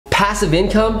Passive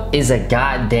income is a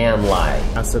goddamn lie.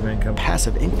 Passive income.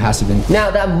 Passive income. Passive income. Now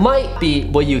that might be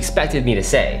what you expected me to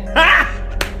say.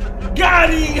 Got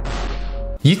it!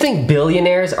 You think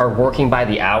billionaires are working by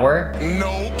the hour?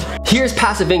 Nope. Here's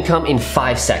passive income in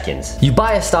 5 seconds. You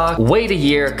buy a stock, wait a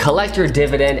year, collect your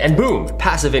dividend, and boom,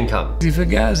 passive income. It's a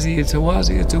fugazi, it's a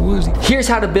wazi, it's a woozy. Here's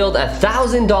how to build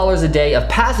 $1,000 a day of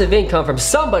passive income from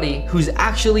somebody who's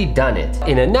actually done it.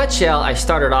 In a nutshell, I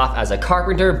started off as a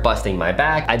carpenter, busting my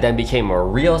back. I then became a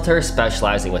realtor,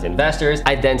 specializing with investors.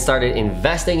 I then started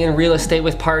investing in real estate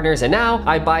with partners, and now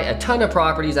I buy a ton of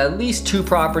properties, at least 2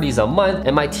 properties a month,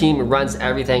 and my team runs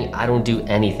everything. I don't do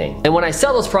anything. And when I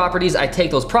sell those properties, I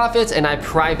take those profits and I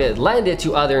private lend it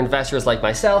to other investors like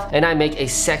myself, and I make a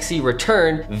sexy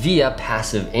return via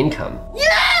passive income.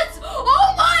 Yes!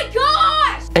 Oh my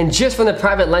gosh! And just from the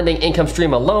private lending income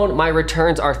stream alone, my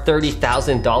returns are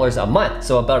 $30,000 a month,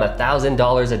 so about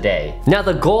 $1,000 a day. Now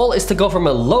the goal is to go from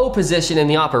a low position in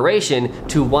the operation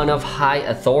to one of high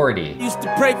authority. Used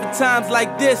to pray for times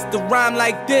like this, to rhyme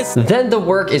like this. Then the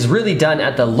work is really done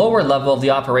at the lower level of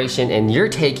the operation, and you're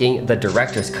taking the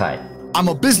director's cut. I'm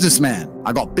a businessman.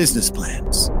 I got business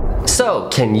plans. So,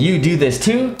 can you do this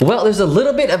too? Well, there's a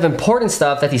little bit of important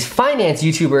stuff that these finance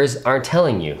YouTubers aren't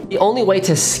telling you. The only way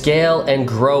to scale and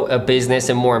grow a business,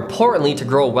 and more importantly, to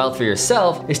grow wealth for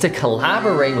yourself, is to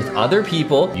collaborate with other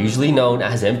people, usually known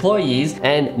as employees,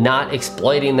 and not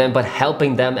exploiting them, but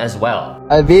helping them as well.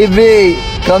 Habibi,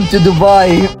 come to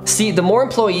Dubai. See, the more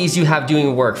employees you have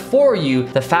doing work for you,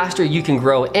 the faster you can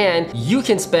grow, and you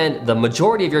can spend the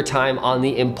majority of your time on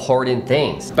the important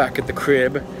things. Back at the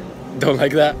crib. Don't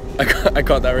like that. I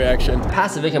got that reaction.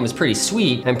 Passive income is pretty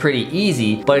sweet and pretty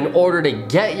easy, but in order to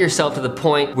get yourself to the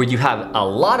point where you have a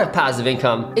lot of passive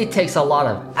income, it takes a lot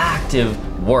of active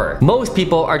work. Most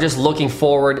people are just looking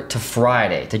forward to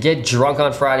Friday, to get drunk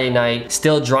on Friday night,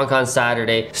 still drunk on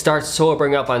Saturday, start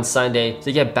sobering up on Sunday,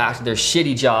 to get back to their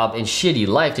shitty job and shitty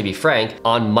life, to be frank,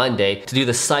 on Monday, to do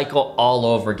the cycle all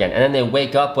over again. And then they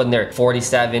wake up when they're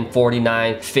 47,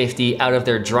 49, 50, out of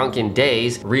their drunken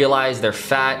days, realize they're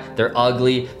fat, they're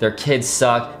ugly, their kids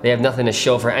suck, they have nothing to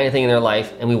show for anything in their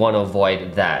life, and we want to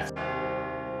avoid that.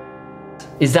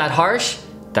 Is that harsh?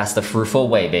 That's the fruitful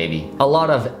way, baby. A lot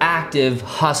of active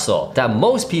hustle that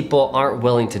most people aren't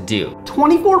willing to do.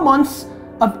 24 months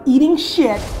of eating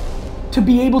shit to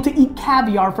be able to eat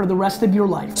caviar for the rest of your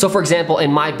life. So for example,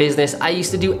 in my business, I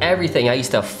used to do everything. I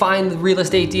used to find the real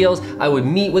estate deals, I would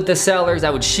meet with the sellers, I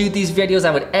would shoot these videos,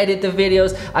 I would edit the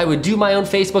videos, I would do my own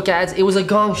Facebook ads. It was a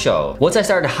gong show. Once I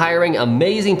started hiring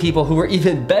amazing people who were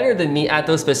even better than me at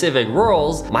those specific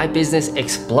roles, my business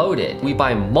exploded. We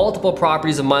buy multiple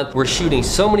properties a month, we're shooting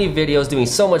so many videos, doing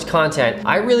so much content.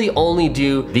 I really only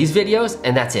do these videos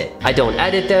and that's it. I don't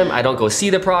edit them, I don't go see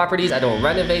the properties, I don't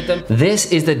renovate them.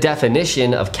 This is the definition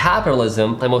of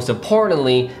capitalism, and most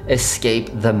importantly, escape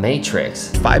the matrix.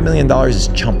 $5 million is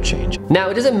chump change. Now,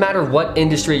 it doesn't matter what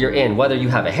industry you're in, whether you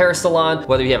have a hair salon,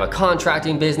 whether you have a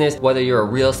contracting business, whether you're a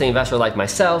real estate investor like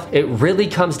myself, it really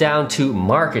comes down to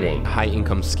marketing. High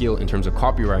income skill in terms of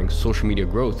copywriting, social media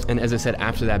growth. And as I said,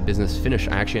 after that business finished,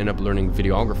 I actually ended up learning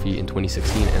videography in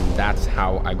 2016, and that's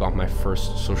how I got my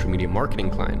first social media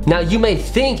marketing client. Now, you may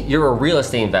think you're a real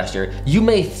estate investor, you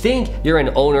may think you're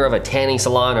an owner of a tanning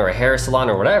salon or a hair salon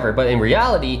or whatever, but in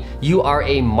reality, you are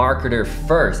a marketer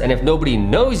first. And if nobody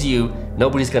knows you,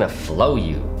 nobody's gonna flow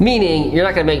you. Meaning, you're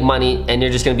not gonna make money and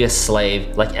you're just gonna be a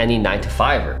slave like any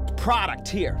 9-to-5er. Product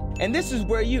here. And this is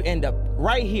where you end up,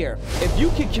 right here. If you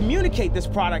can communicate this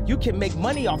product, you can make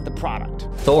money off the product.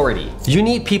 Authority. You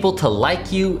need people to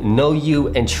like you, know you,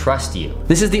 and trust you.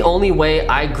 This is the only way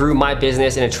I grew my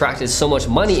business and attracted so much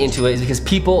money into it, is because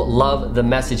people love the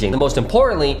messaging. And most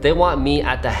importantly, they want me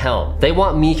at the helm. They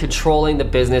want me controlling the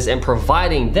business and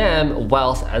providing them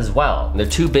wealth as well. And they're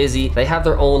too busy, they have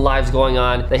their own lives going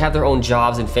on, they have their own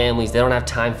jobs and families, they don't have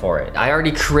time for it. I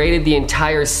already created the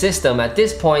entire system. At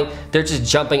this point, they're just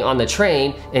jumping on the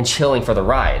train and chilling for the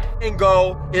ride. Main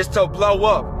goal is to blow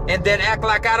up and then act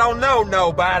like I don't know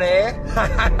nobody.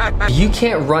 You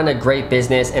can't run a great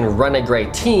business and run a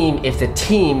great team if the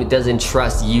team doesn't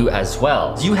trust you as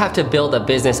well. You have to build a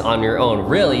business on your own,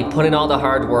 really put in all the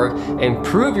hard work and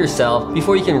prove yourself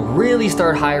before you can really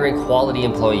start hiring quality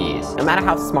employees. No matter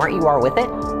how smart you are with it,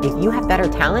 if you have better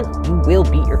talent, you will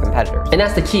beat your competitors. And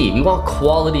that's the key. We want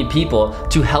quality people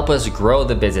to help us grow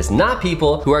the business, not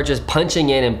people who are just punching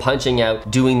in and punching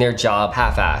out, doing their job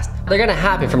half-assed. They're gonna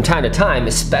happen from time to time,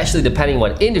 especially especially depending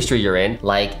what industry you're in,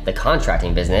 like the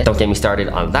contracting business. Don't get me started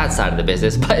on that side of the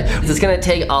business, but it's gonna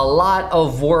take a lot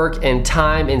of work and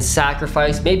time and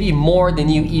sacrifice, maybe more than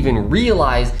you even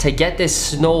realize, to get this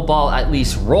snowball at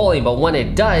least rolling. But when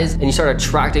it does, and you start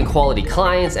attracting quality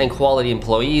clients and quality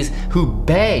employees who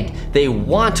beg, they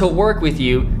want to work with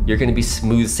you, you're gonna be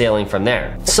smooth sailing from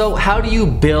there. So how do you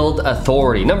build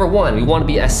authority? Number one, we wanna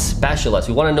be a specialist.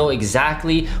 We wanna know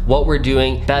exactly what we're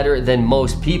doing better than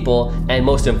most people, and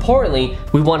most importantly,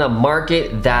 we wanna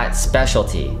market that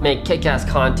specialty. Make kick-ass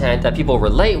content that people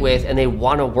relate with and they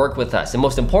wanna work with us. And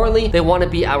most importantly, they wanna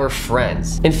be our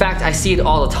friends. In fact, I see it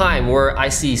all the time where I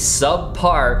see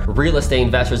subpar real estate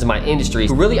investors in my industry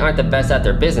who really aren't the best at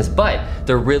their business, but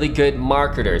they're really good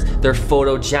marketers. They're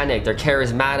photogenic, they're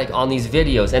charismatic on these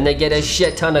videos, and they get a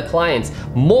shit ton of clients,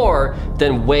 more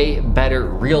than way better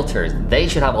realtors. They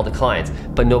should have all the clients,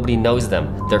 but nobody knows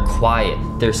them. They're quiet,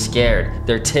 they're scared,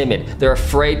 they're timid, they're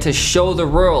afraid to show the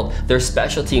world their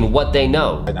specialty and what they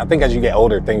know. I think as you get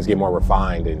older, things get more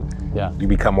refined and you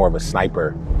become more of a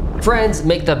sniper. Friends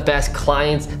make the best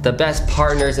clients, the best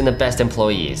partners, and the best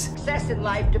employees. Success in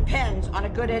life depends on a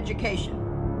good education.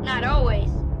 Not always.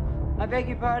 I beg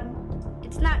your pardon?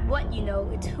 It's not what you know,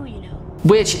 it's who you know.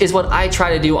 Which is what I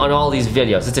try to do on all these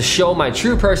videos. It's to show my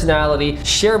true personality,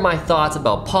 share my thoughts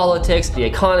about politics, the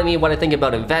economy, what I think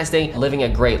about investing, living a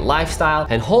great lifestyle,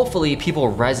 and hopefully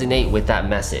people resonate with that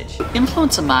message.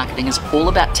 Influencer marketing is all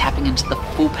about tapping into the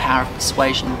full power of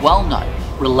persuasion, well-known,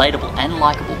 relatable, and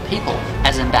likable people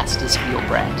as ambassadors for your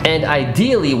brand. And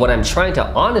ideally, what I'm trying to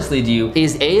honestly do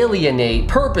is alienate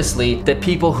purposely the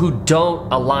people who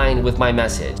don't align with my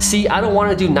message. See, I don't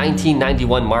want to do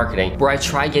 1991 marketing where I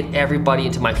try to get everybody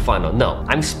into my funnel. No,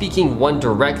 I'm speaking one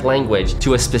direct language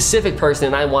to a specific person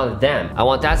and I want them. I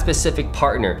want that specific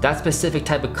partner, that specific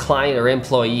type of client or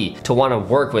employee to want to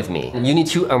work with me. And you need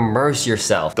to immerse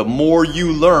yourself. The more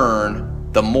you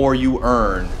learn, the more you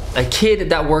earn. A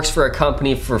kid that works for a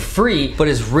company for free, but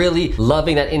is really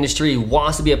loving that industry,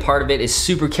 wants to be a part of it, is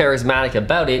super charismatic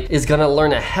about it, is gonna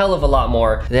learn a hell of a lot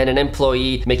more than an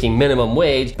employee making minimum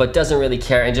wage, but doesn't really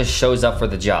care and just shows up for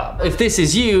the job. If this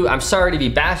is you, I'm sorry to be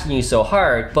bashing you so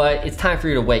hard, but it's time for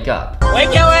you to wake up.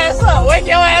 Wake your ass up, wake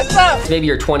your ass up! Maybe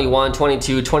you're 21,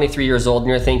 22, 23 years old and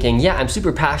you're thinking, yeah, I'm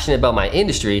super passionate about my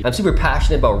industry, I'm super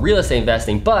passionate about real estate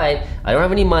investing, but I don't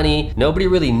have any money, nobody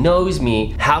really knows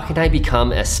me, how can I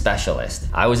become a specialist?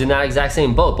 I was in that exact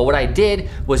same boat, but what I did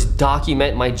was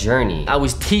document my journey. I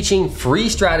was teaching free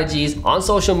strategies on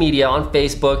social media, on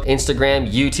Facebook,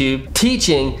 Instagram, YouTube,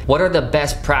 teaching what are the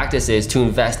best practices to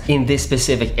invest in this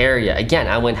specific area. Again,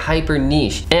 I went hyper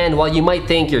niche. And while you might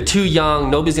think you're too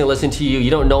young, nobody's gonna listen to you, you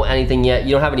don't know anything yet,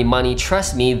 you don't have any money,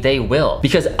 trust me, they will.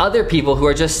 Because other people who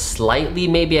are just slightly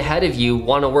maybe ahead of you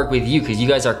wanna work with you because you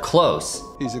guys are close.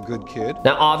 He's a good kid.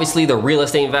 Now, obviously, the real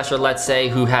estate investor, let's say,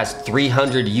 who has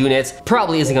 300 units,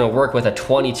 probably isn't gonna work with a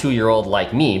 22-year-old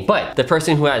like me, but the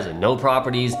person who has no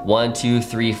properties, 1, 2,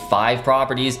 3, 5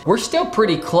 properties, we're still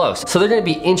pretty close. So they're gonna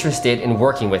be interested in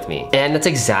working with me. And that's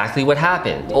exactly what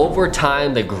happened. Over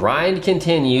time, the grind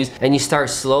continues and you start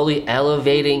slowly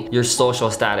elevating your social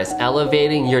status,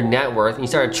 elevating your net worth, and you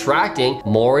start attracting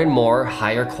more and more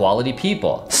higher quality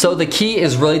people. So the key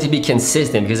is really to be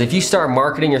consistent, because if you start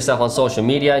marketing yourself on social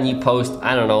media and you post,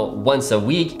 I don't know, once a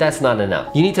week, that's not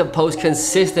enough. You need to post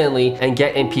consistently and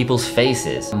get in people's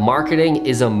faces. Marketing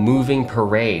is a moving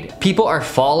parade. People are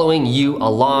following you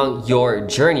along your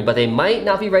journey, but they might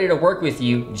not be ready to work with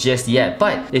you just yet.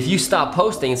 But if you stop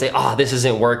posting and say, oh, this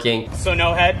isn't working, so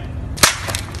no head,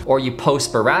 or you post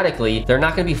sporadically, they're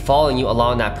not gonna be following you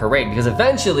along that parade, because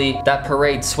eventually that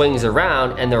parade swings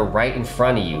around and they're right in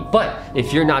front of you. But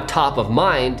if you're not top of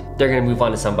mind, they're gonna move on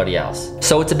to somebody else.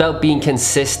 So it's about being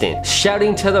consistent,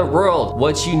 shouting to the world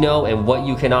what you know and what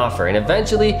you can offer, and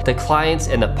eventually the clients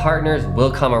and the partners will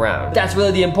come around. That's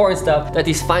really the important stuff that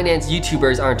these finance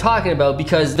YouTubers aren't talking about,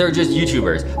 because they're just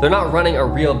YouTubers. They're not running a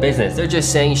real business. They're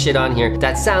just saying shit on here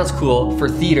that sounds cool for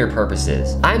theater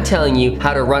purposes. I'm telling you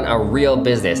how to run a real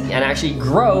business and actually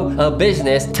grow a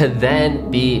business to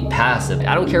then be passive.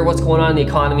 I don't care what's going on in the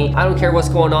economy. I don't care what's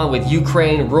going on with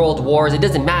Ukraine, world wars. It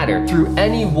doesn't matter. Through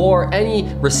any war,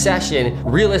 any recession,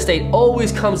 real estate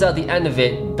always comes out the end of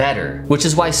it better. Which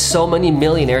is why so many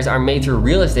millionaires are made through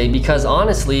real estate, because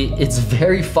honestly, it's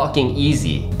very fucking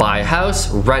easy. Buy a house,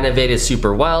 renovate it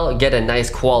super well, get a nice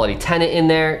quality tenant in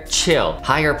there, chill.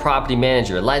 Hire a property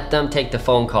manager, let them take the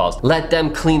phone calls, let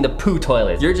them clean the poo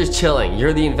toilets. You're just chilling.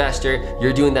 You're the investor.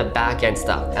 You're doing the back end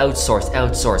stuff. Outsource,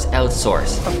 outsource,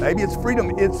 outsource. Maybe it's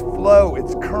freedom, it's flow,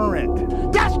 it's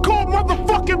current. That's called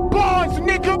motherfucking bars,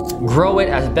 nigga! Grow it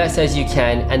as best as you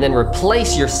can and then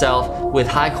replace yourself with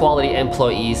high quality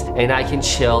employees, and I can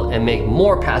chill and make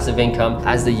more passive income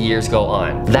as the years go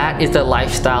on. That is the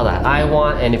lifestyle that I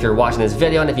want, and if you're watching this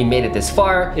video and if you made it this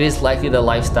far, it is likely the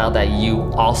lifestyle that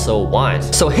you also want.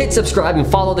 So hit subscribe and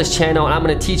follow this channel, and I'm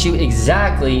gonna teach you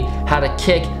exactly how to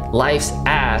kick life's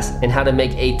ass and how to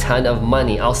make a ton of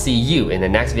money. I'll see you in the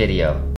next video.